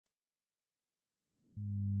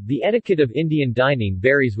The etiquette of Indian dining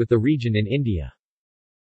varies with the region in India.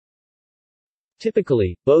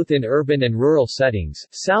 Typically, both in urban and rural settings,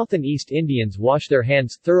 South and East Indians wash their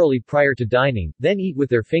hands thoroughly prior to dining, then eat with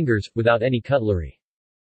their fingers, without any cutlery.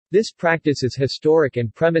 This practice is historic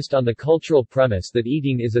and premised on the cultural premise that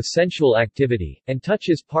eating is a sensual activity, and touch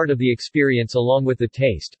is part of the experience along with the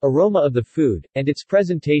taste, aroma of the food, and its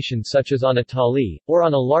presentation, such as on a thali, or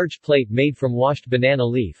on a large plate made from washed banana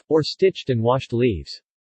leaf, or stitched and washed leaves.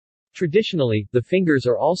 Traditionally, the fingers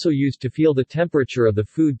are also used to feel the temperature of the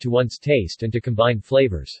food to one's taste and to combine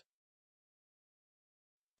flavors.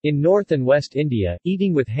 In North and West India,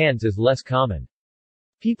 eating with hands is less common.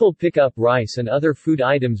 People pick up rice and other food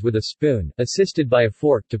items with a spoon, assisted by a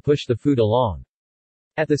fork to push the food along.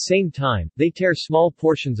 At the same time, they tear small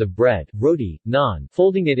portions of bread, roti, naan,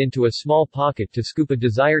 folding it into a small pocket to scoop a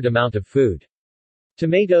desired amount of food.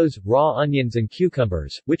 Tomatoes, raw onions and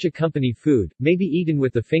cucumbers, which accompany food, may be eaten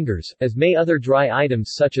with the fingers, as may other dry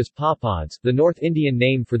items such as papads, the North Indian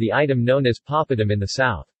name for the item known as papadum in the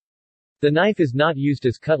South. The knife is not used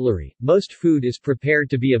as cutlery. Most food is prepared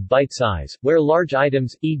to be of bite size. Where large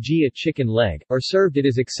items, e.g. a chicken leg, are served, it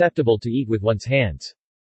is acceptable to eat with one's hands.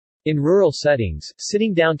 In rural settings,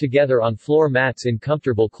 sitting down together on floor mats in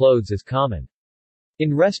comfortable clothes is common.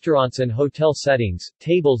 In restaurants and hotel settings,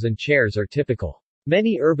 tables and chairs are typical.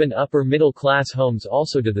 Many urban upper-middle-class homes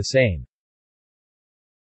also do the same.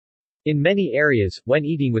 In many areas, when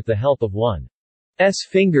eating with the help of one's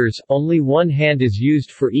fingers, only one hand is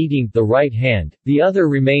used for eating, the right hand, the other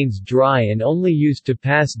remains dry and only used to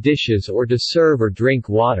pass dishes or to serve or drink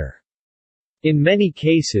water. In many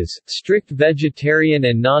cases, strict vegetarian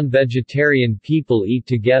and non-vegetarian people eat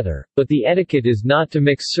together, but the etiquette is not to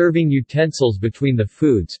mix serving utensils between the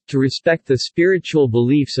foods, to respect the spiritual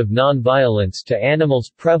beliefs of non-violence to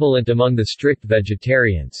animals prevalent among the strict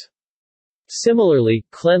vegetarians. Similarly,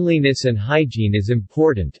 cleanliness and hygiene is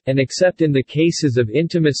important, and except in the cases of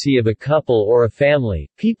intimacy of a couple or a family,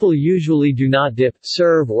 people usually do not dip,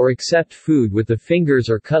 serve or accept food with the fingers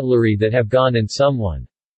or cutlery that have gone in someone's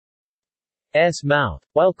mouth.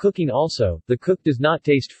 While cooking also, the cook does not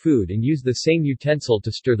taste food and use the same utensil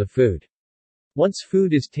to stir the food. Once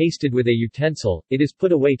food is tasted with a utensil, it is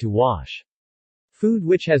put away to wash. Food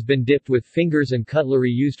which has been dipped with fingers and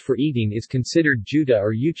cutlery used for eating is considered juta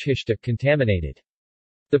or uchishta, contaminated.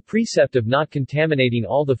 The precept of not contaminating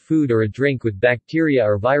all the food or a drink with bacteria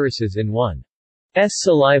or viruses in one's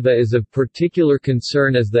saliva is of particular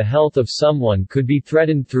concern, as the health of someone could be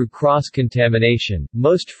threatened through cross-contamination.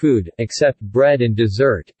 Most food, except bread and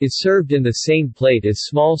dessert, is served in the same plate as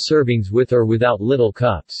small servings with or without little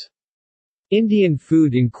cups. Indian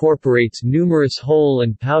food incorporates numerous whole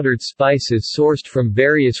and powdered spices sourced from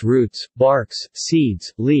various roots, barks,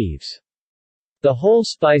 seeds, leaves. The whole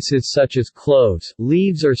spices such as cloves,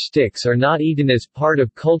 leaves or sticks are not eaten as part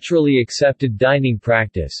of culturally accepted dining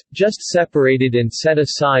practice, just separated and set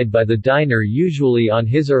aside by the diner, usually on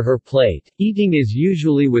his or her plate. Eating is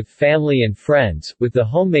usually with family and friends, with the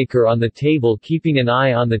homemaker on the table keeping an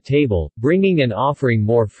eye on the table, bringing and offering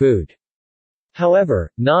more food. However,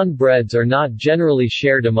 naan-breads are not generally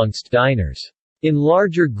shared amongst diners. In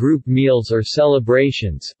larger group meals or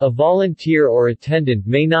celebrations, a volunteer or attendant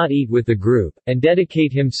may not eat with the group, and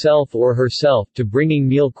dedicate himself or herself to bringing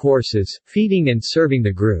meal courses, feeding and serving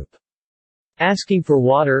the group. Asking for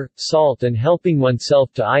water, salt and helping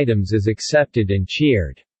oneself to items is accepted and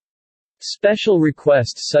cheered. Special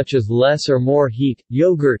requests such as less or more heat,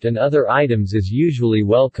 yogurt and other items is usually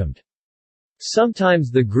welcomed.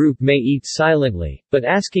 Sometimes the group may eat silently, but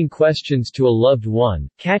asking questions to a loved one,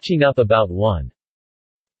 catching up about one's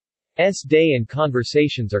day and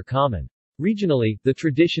conversations are common. Regionally, the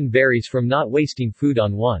tradition varies from not wasting food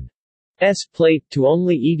on one's plate, to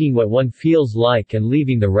only eating what one feels like and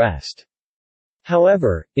leaving the rest.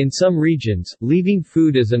 However, in some regions, leaving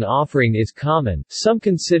food as an offering is common. Some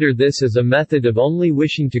consider this as a method of only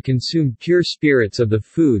wishing to consume pure spirits of the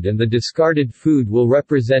food, and the discarded food will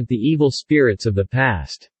represent the evil spirits of the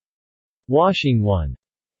past. Washing one's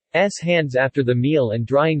hands after the meal and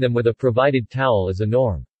drying them with a provided towel is a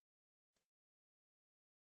norm.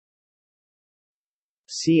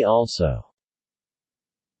 See also: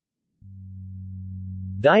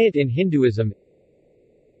 Diet in Hinduism,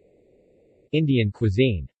 Indian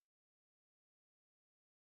cuisine.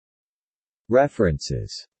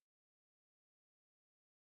 References